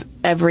out of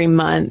every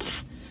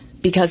month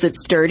because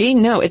it's dirty?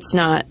 No, it's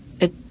not.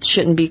 It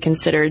shouldn't be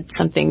considered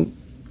something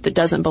that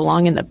doesn't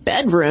belong in the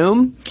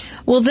bedroom.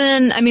 Well,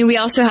 then, we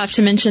also have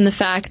to mention the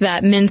fact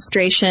that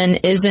menstruation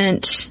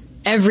isn't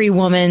every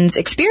woman's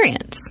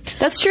experience.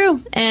 That's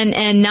true.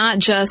 And not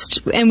just,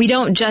 and we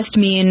don't just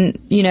mean,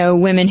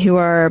 women who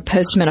are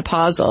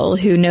postmenopausal,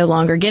 who no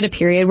longer get a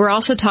period. We're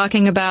also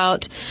talking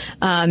about,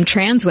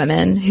 trans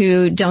women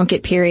who don't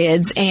get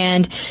periods.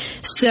 And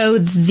so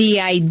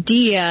the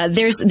idea,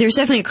 there's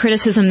definitely a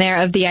criticism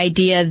there of the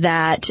idea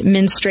that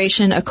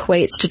menstruation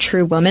equates to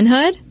true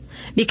womanhood,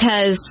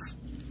 because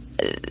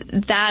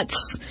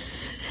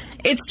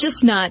it's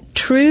just not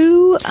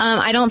true.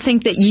 I don't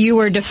think that you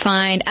are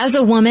defined as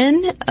a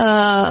woman.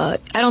 I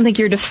don't think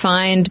you're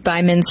defined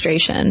by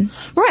menstruation.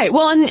 Right.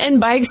 Well, and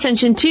by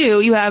extension,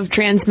 too, you have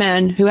trans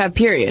men who have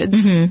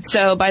periods. Mm-hmm.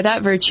 So by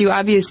that virtue,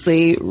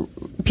 obviously,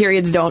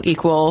 periods don't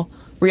equal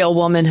real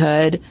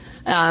womanhood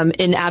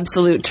in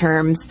absolute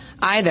terms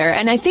either.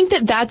 And I think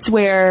that that's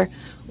where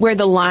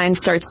the line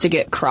starts to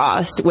get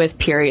crossed with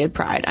period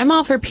pride. I'm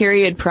all for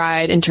period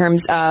pride in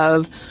terms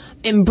of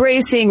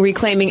embracing,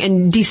 reclaiming,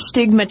 and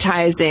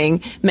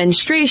destigmatizing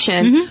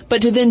menstruation,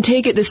 but to then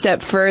take it the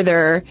step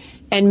further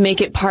and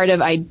make it part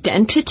of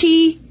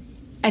identity,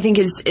 I think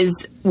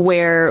is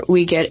where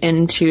we get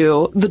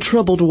into the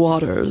troubled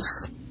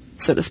waters,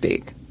 so to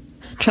speak.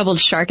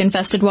 Troubled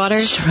shark-infested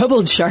waters?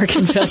 Troubled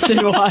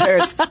shark-infested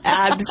waters.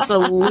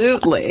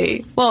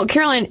 Absolutely. Well,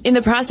 Caroline, in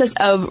the process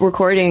of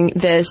recording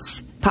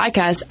this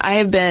podcast, I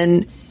have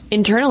been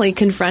internally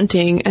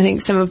confronting, I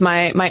think, some of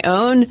my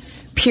own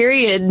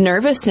period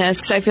nervousness,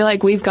 because I feel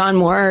like we've gone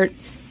more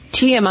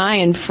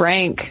TMI and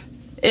frank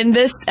in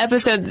this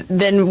episode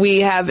than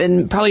we have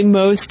in probably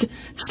most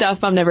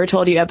Stuff Mom Never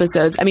Told You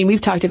episodes. I mean, we've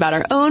talked about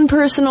our own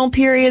personal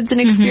periods and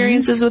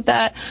experiences with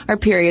that, our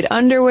period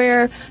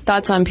underwear,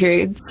 thoughts on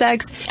period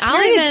sex.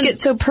 Periods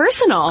get so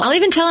personal. I'll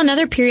even tell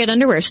another period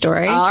underwear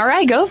story. All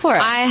right, go for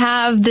it. I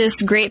have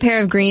this great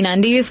pair of green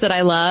undies that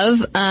I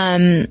love.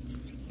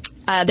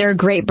 They're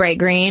great bright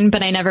green,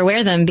 but I never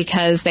wear them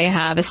because they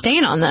have a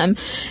stain on them.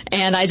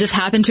 And I just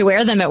happened to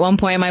wear them at one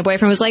point. My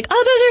boyfriend was like,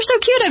 "Oh, those are so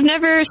cute. I've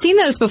never seen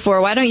those before.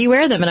 Why don't you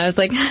wear them?" And I was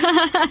like,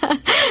 I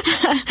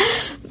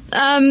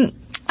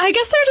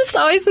guess they're just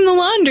always in the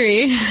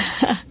laundry.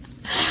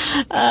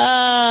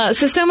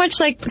 So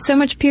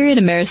much period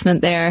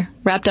embarrassment there,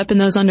 wrapped up in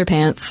those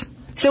underpants.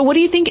 So what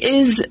do you think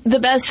is the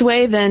best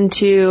way then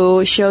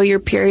to show your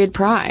period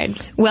pride?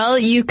 Well,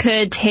 you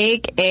could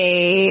take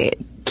a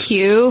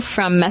cue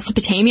from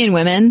Mesopotamian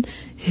women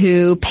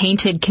who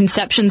painted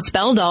conception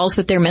spell dolls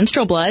with their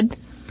menstrual blood.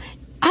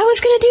 I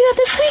was going to do that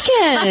this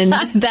weekend.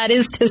 That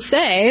is to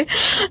say,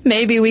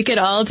 maybe we could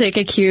all take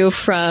a cue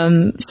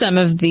from some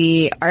of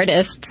the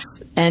artists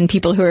and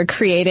people who are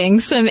creating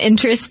some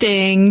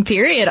interesting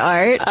period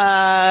art.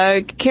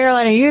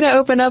 Caroline, are you going to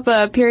open up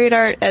a period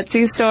art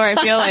Etsy store? I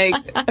feel like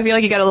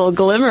you got a little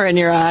glimmer in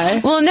your eye.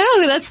 Well,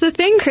 no, that's the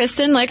thing,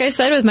 Kristen. Like I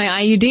said with my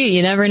IUD,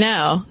 you never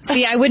know.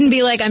 See, I wouldn't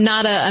be like, I'm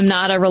not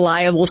a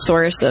reliable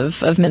source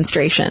of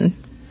menstruation.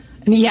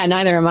 Yeah,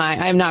 neither am I.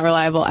 I'm not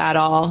reliable at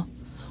all.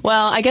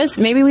 Well, I guess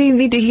maybe we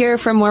need to hear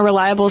from more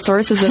reliable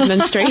sources of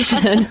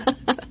menstruation.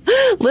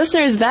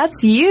 Listeners,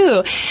 that's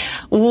you.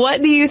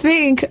 What do you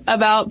think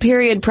about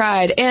period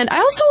pride? And I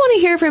also want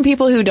to hear from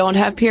people who don't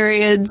have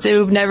periods,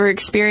 who've never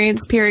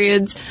experienced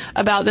periods,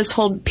 about this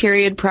whole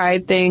period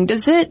pride thing.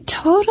 Does it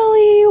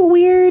totally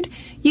weird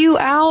you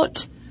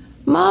out?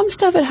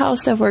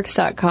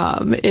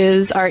 momstuff@howstuffworks.com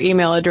is our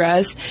email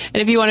address.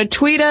 And if you want to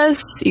tweet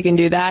us, you can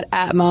do that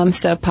at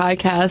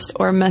momstuffpodcast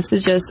or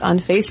message us on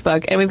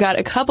Facebook. And we've got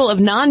a couple of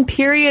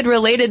non-period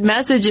related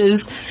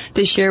messages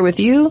to share with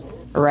you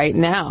right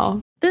now.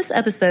 This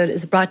episode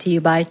is brought to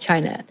you by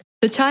Chinet.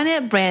 The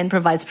Chinet brand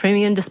provides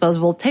premium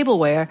disposable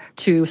tableware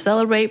to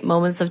celebrate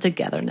moments of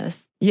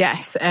togetherness.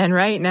 Yes, and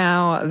right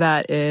now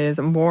that is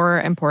more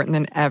important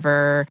than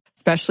ever,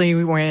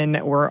 especially when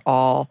we're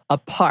all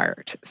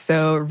apart.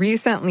 So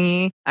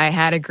recently I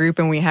had a group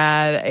and we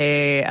had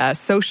a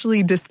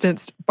socially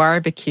distanced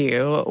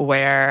barbecue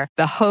where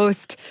the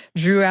host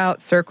drew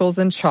out circles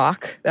and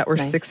chalk that were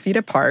 6 feet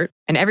apart.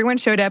 And everyone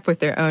showed up with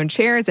their own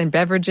chairs and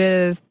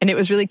beverages. And it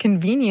was really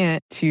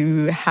convenient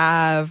to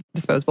have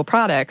disposable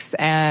products.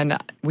 And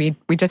we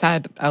just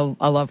had a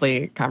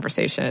lovely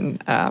conversation.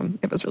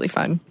 It was really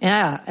fun.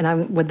 Yeah.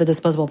 And with the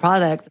disposable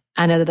products,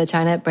 I know that the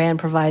Chinet brand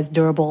provides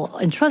durable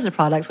and trusted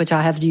products, which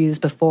I have used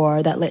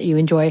before, that let you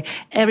enjoy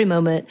every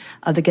moment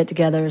of the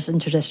get-togethers in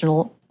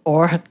traditional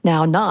or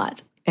now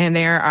not. And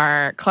there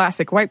are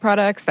classic white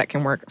products that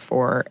can work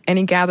for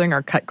any gathering,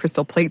 or cut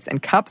crystal plates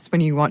and cups when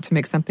you want to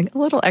make something a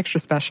little extra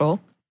special.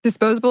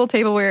 Disposable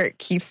tableware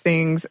keeps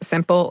things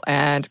simple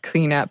and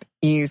cleanup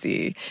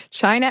easy.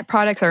 Chinet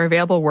products are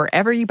available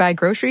wherever you buy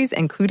groceries,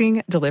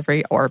 including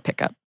delivery or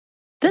pickup.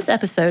 This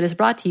episode is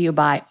brought to you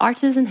by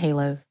Arches and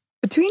Halos.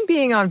 Between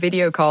being on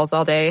video calls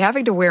all day,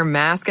 having to wear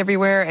masks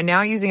everywhere, and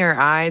now using our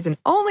eyes and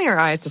only our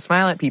eyes to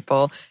smile at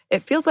people,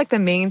 it feels like the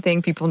main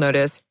thing people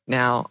notice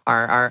now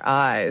are our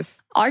eyes.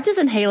 Arches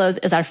and Halos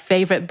is our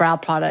favorite brow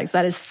products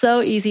that is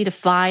so easy to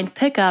find,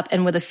 pick up,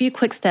 and with a few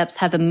quick steps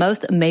have the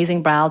most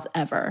amazing brows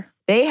ever.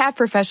 They have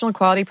professional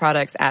quality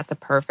products at the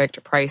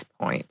perfect price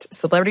point.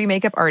 Celebrity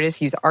makeup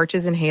artists use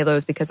Arches and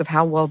Halos because of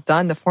how well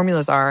done the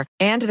formulas are,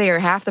 and they are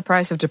half the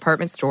price of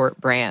department store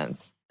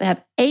brands. They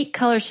have 8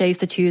 color shades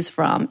to choose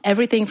from,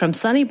 everything from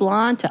sunny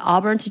blonde to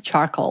auburn to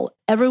charcoal.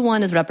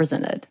 Everyone is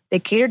represented. They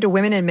cater to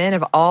women and men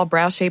of all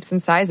brow shapes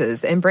and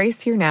sizes.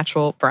 Embrace your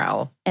natural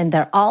brow. And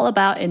they're all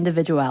about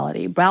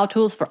individuality. Brow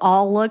tools for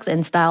all looks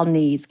and style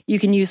needs. You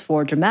can use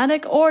for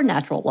dramatic or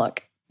natural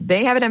look.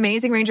 They have an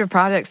amazing range of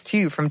products,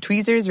 too, from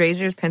tweezers,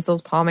 razors,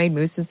 pencils, pomade,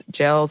 mousses,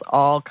 gels,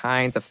 all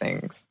kinds of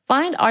things.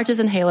 Find Arches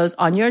and Halos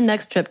on your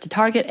next trip to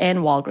Target and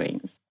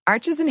Walgreens.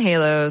 Arches and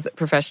Halos,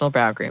 professional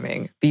brow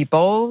grooming. Be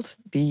bold,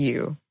 be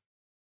you.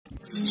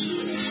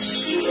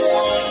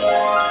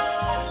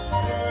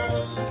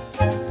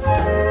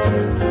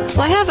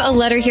 Well, I have a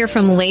letter here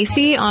from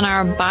Lacey on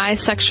our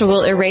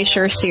bisexual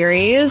erasure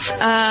series.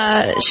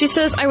 She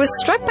says, I was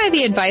struck by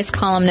the advice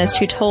columnist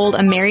who told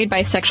a married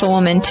bisexual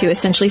woman to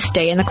essentially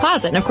stay in the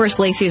closet. And of course,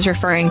 Lacey is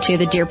referring to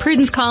the Dear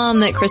Prudence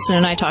column that Kristen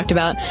and I talked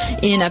about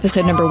in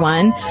episode number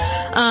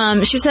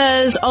 1. She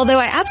says, although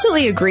I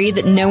absolutely agree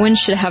that no one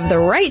should have the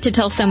right to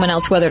tell someone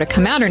else whether to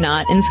come out or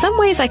not, in some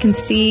ways I can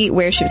see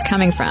where she was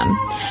coming from.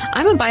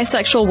 I'm a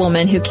bisexual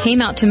woman who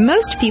came out to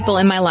most people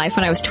in my life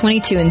when I was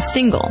 22 and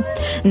single.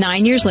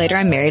 9 years later, later,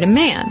 I married a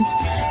man.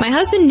 My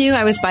husband knew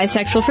I was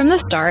bisexual from the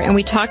start, and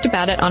we talked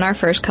about it on our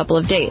first couple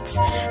of dates.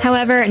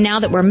 However, now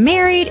that we're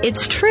married,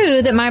 it's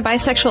true that my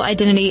bisexual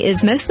identity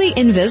is mostly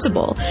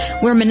invisible.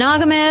 We're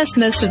monogamous,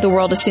 most of the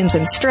world assumes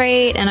I'm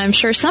straight, and I'm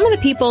sure some of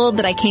the people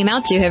that I came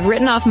out to have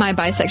written off my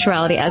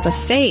bisexuality as a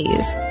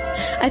phase.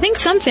 I think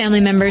some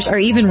family members are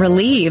even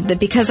relieved that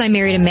because I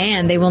married a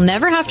man, they will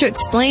never have to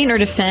explain or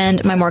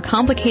defend my more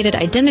complicated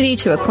identity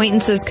to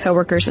acquaintances,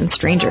 coworkers, and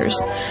strangers.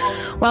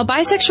 While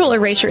bisexual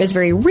erasure is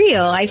very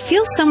real, I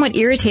feel somewhat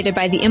irritated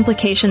by the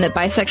implication that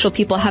bisexual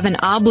people have an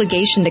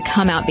obligation to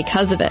come out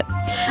because of it.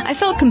 I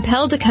felt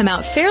compelled to come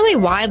out fairly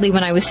widely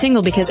when I was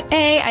single because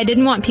A, I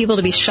didn't want people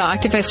to be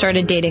shocked if I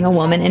started dating a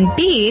woman, and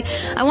B,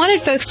 I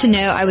wanted folks to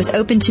know I was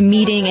open to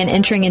meeting and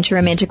entering into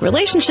romantic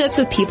relationships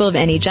with people of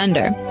any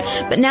gender.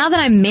 But now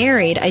that I'm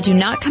married, I do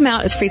not come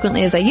out as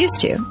frequently as I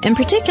used to. In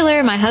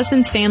particular, my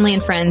husband's family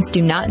and friends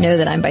do not know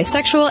that I'm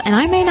bisexual, and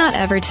I may not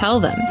ever tell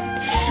them.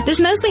 This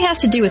mostly has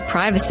to do with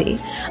privacy.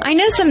 I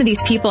know some of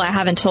these people I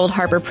haven't told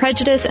harbor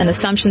prejudice and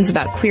assumptions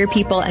about queer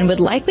people and would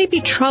likely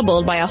be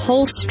troubled by a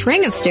whole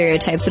string of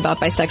stereotypes about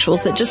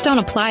bisexuals that just don't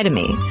apply to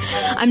me.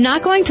 I'm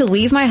not going to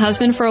leave my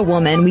husband for a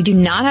woman. We do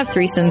not have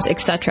threesomes,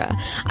 etc.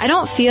 I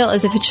don't feel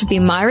as if it should be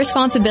my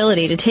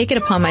responsibility to take it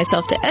upon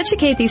myself to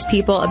educate these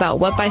people about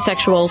what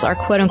bisexuals are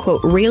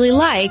quote-unquote really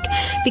like,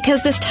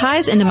 because this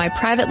ties into my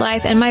private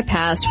life and my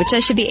past, which I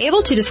should be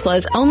able to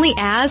disclose only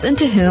as and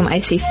to whom I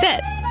see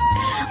fit.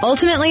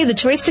 Ultimately, the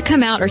choice to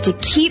come out or to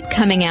keep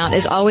coming out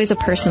is always a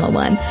personal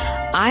one.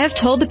 I have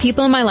told the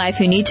people in my life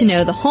who need to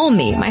know the whole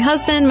me, my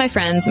husband, my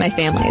friends, my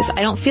families.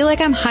 I don't feel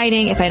like I'm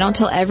hiding if I don't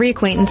tell every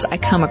acquaintance I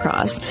come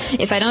across.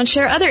 If I don't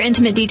share other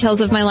intimate details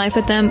of my life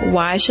with them,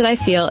 why should I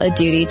feel a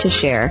duty to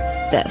share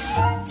this?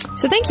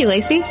 So thank you,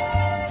 Lacey.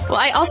 Well,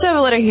 I also have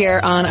a letter here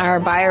on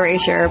our Bi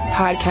Erasure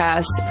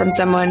podcast from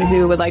someone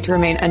who would like to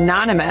remain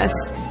anonymous,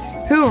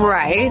 who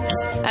writes,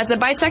 as a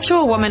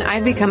bisexual woman,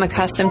 I've become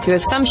accustomed to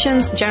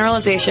assumptions,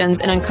 generalizations,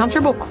 and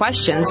uncomfortable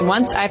questions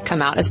once I've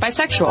come out as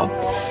bisexual.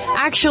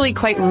 Actually,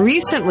 quite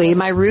recently,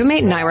 my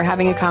roommate and I were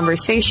having a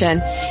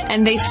conversation,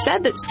 and they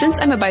said that since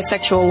I'm a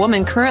bisexual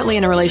woman currently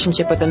in a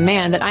relationship with a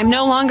man, that I'm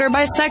no longer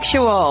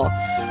bisexual.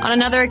 On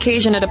another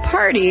occasion at a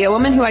party, a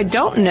woman who I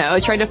don't know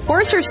tried to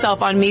force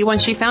herself on me when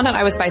she found out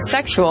I was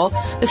bisexual,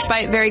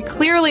 despite very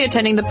clearly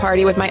attending the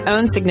party with my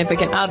own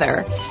significant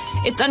other.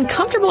 It's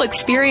uncomfortable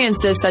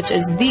experiences such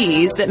as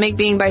these that make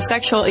being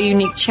bisexual a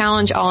unique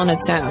challenge all on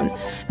its own.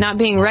 Not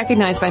being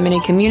recognized by many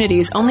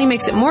communities only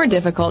makes it more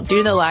difficult due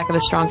to the lack of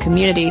a strong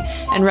community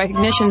and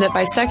recognition that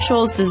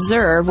bisexuals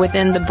deserve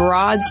within the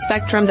broad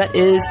spectrum that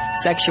is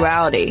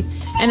sexuality.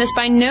 And this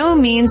by no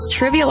means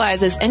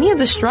trivializes any of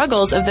the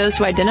struggles of those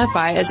who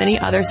identify as any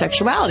other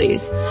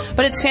sexualities.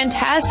 But it's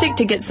fantastic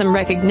to get some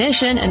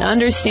recognition and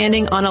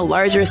understanding on a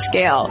larger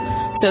scale.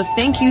 So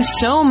thank you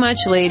so much,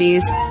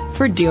 ladies,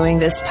 for doing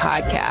this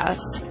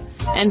podcast.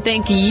 And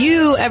thank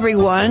you,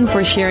 everyone,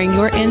 for sharing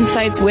your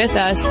insights with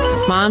us.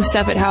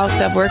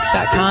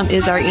 momstuff@howstuffworks.com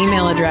is our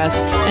email address.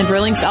 And for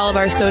links to all of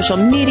our social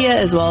media,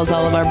 as well as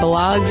all of our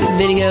blogs,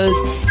 videos,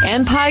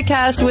 and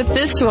podcasts with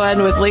this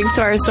one, with links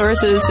to our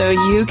sources so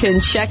you can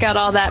check out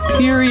all that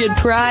period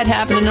pride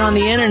happening on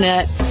the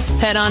internet,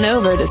 head on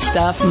over to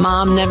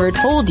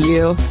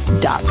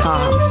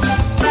stuffmomnevertoldyou.com.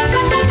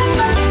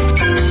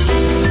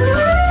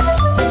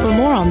 For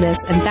more on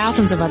this and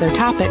thousands of other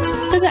topics,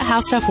 visit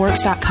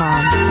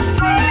howstuffworks.com.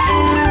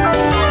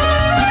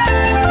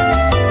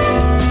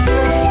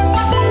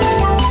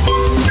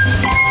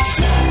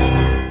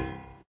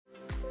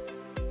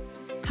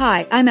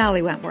 Hi, I'm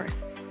Allie Wentworth.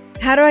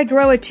 How do I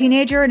grow a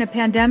teenager in a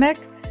pandemic?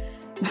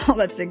 Well,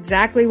 that's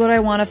exactly what I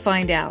want to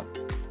find out.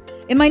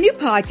 In my new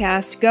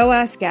podcast, Go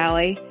Ask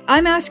Allie,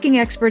 I'm asking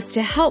experts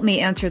to help me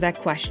answer that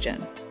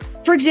question.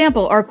 For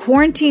example, are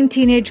quarantined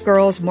teenage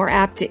girls more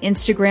apt to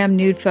Instagram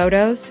nude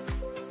photos?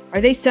 Are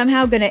they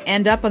somehow going to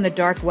end up on the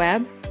dark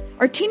web?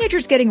 Are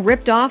teenagers getting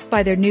ripped off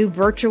by their new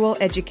virtual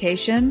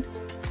education?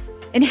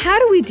 And how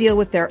do we deal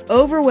with their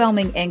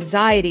overwhelming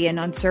anxiety and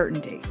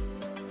uncertainty?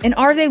 And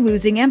are they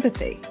losing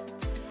empathy?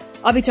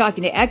 I'll be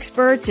talking to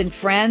experts and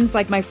friends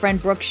like my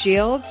friend Brooke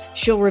Shields.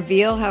 She'll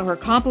reveal how her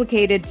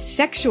complicated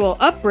sexual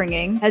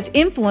upbringing has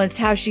influenced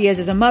how she is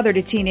as a mother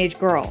to teenage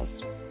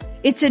girls.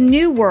 It's a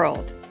new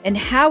world, and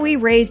how we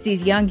raise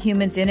these young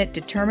humans in it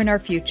determine our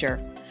future.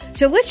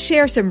 So let's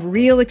share some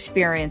real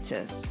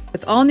experiences,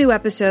 with all new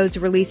episodes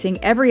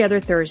releasing every other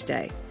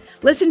Thursday.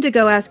 Listen to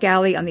Go Ask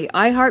Allie on the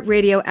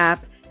iHeartRadio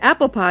app,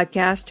 Apple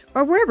Podcast,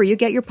 or wherever you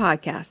get your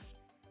podcasts.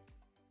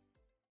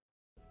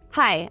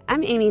 Hi,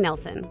 I'm Amy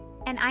Nelson.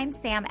 And I'm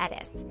Sam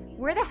Edis.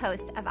 We're the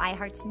hosts of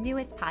iHeart's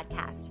newest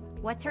podcast,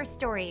 What's Her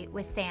Story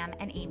with Sam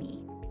and Amy.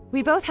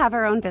 We both have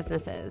our own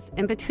businesses,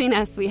 and between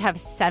us, we have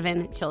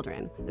 7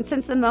 children. And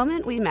since the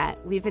moment we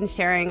met, we've been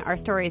sharing our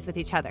stories with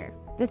each other.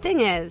 The thing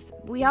is,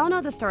 we all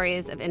know the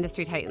stories of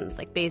industry titans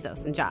like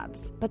Bezos and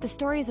Jobs, but the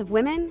stories of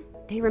women,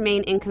 they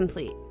remain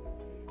incomplete.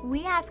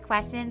 We ask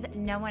questions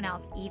no one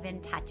else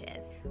even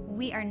touches.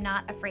 We are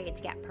not afraid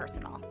to get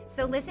personal.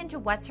 So listen to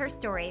What's Her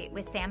Story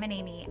with Sam and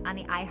Amy on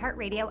the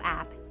iHeartRadio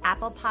app,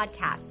 Apple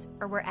Podcasts,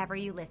 or wherever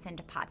you listen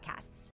to podcasts.